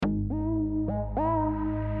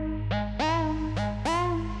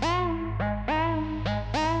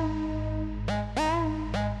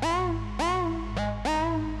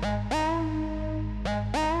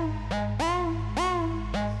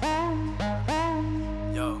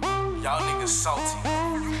and salty.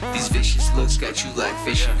 These vicious looks got you like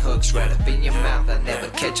fishing hooks right up in your mouth. I never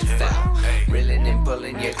catch a foul. Reeling and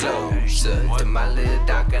pulling your closer to my little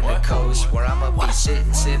dock on the coast, where I'ma be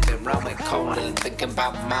sitting, sipping rum and cola and thinking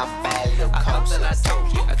about my bad little coast. I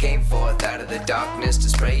told you I came forth out of the darkness to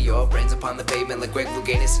spray your brains upon the pavement like Greg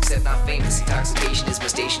Louganis, except not famous. Intoxication is my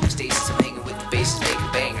station of stasis. I'm hanging with the bases,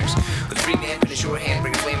 making bangers. With a free man in a shorthand,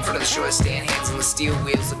 bring a flame in front of the shore, stand hands on the steel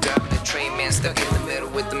wheels of driving a train, man stuck in the middle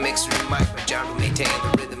with the mixer and mic. My gyro maintain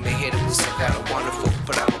the rhythm and hit it with some kind of wonderful,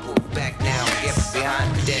 but I'ma move back now and get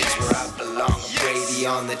behind the decks where I belong. Brady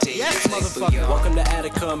on the table. Yes, motherfucker. Welcome to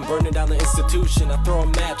Attica, I'm burning down the institution. I throw a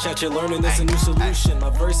match at you, learning there's a new solution. My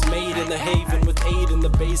verse made in the haven with aid in the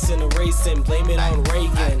basin, erasing, blame it on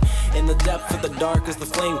Reagan. In the depth of the dark as the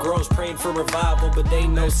flame grows, praying for revival, but they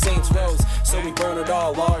know saints rose. So we burn it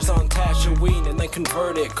all, ours on Tatooine, and then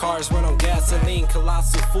convert it. Cars run on gasoline,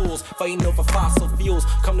 colossal fools fighting over fossil fuels.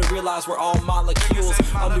 Come to realize we're all molecules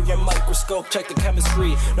under a microscope. Check the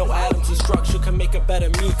chemistry. No atoms and structure can make a better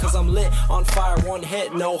me, cause I'm lit on fire. One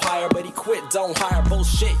hit, no higher, but he quit. Don't hire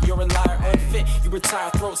bullshit. You're a liar, unfit. You retire,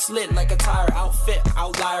 throat slit like a tire. Outfit,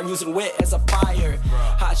 outlier, using wit as a fire.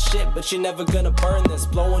 Hot shit, but you're never gonna burn this.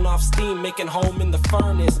 Blowing off steam, making home in the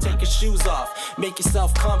furnace. Take your shoes off, make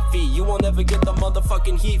yourself comfy. You won't ever get the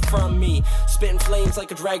motherfucking heat from me. Spitting flames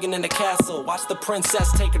like a dragon in a castle. Watch the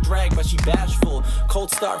princess take a drag, but she bashful.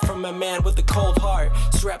 Cold start from a man with a cold heart.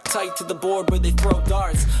 Strapped tight to the board where they throw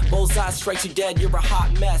darts. Bullseye strikes you dead, you're a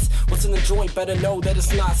hot mess. What's in the joint? Better know that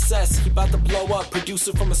it's not cess. He about to blow up,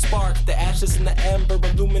 producer from a spark. The ashes in the ember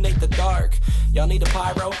illuminate the dark. Y'all need a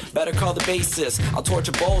pyro? Better call the bassist. I'll torch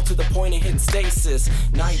a bowl to the point of hitting stasis.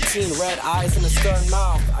 19 red eyes and a stern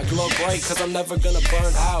mouth. I glow bright cause I'm never gonna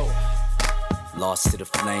burn out. Lost to the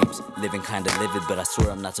flames, living kinda livid, but I swear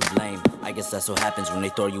I'm not to blame. I guess that's what happens when they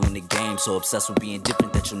throw you in the game. So obsessed with being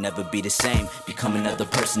different that you'll never be the same. Become another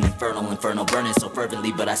person, inferno burning so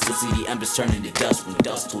fervently, but I still see the embers turning to dust from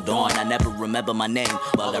dusk till dawn. I never remember my name,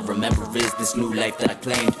 all I remember is this new life that I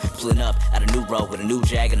claimed. Pulling up at a new road with a new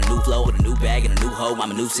jag and a new flow, with a new bag and a new hoe.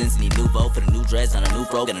 I'm a nuisance, need new vote for the new dress and a new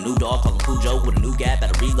fro. Got a new dog, call him Cujo with a new gap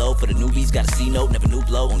at a reload. For the newbies, got a C note, never new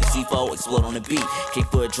blow, only C4, explode on the beat. Kick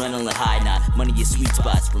for adrenaline high, now money is sweet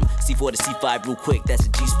spots. From C4 to C5 real quick, that's a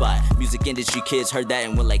G-spot. Music industry kids heard that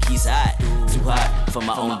and went like he's hot. Too hot for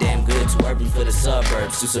my own damn good. Too urban for the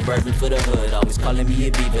suburbs, too suburban for the hood. Always calling me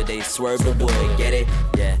a beaver, they swerve the wood. Get it?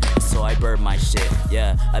 Yeah, so I burn my shit.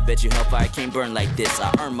 Yeah, I bet you hellfire can't burn like this.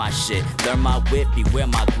 I earn my shit, learn my whip, beware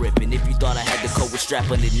my grip. And if you thought I had the coat with strap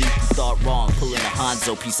underneath, you thought wrong. Pulling a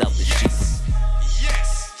Hanzo piece out the sheet.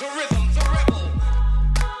 Yes, the rhythm.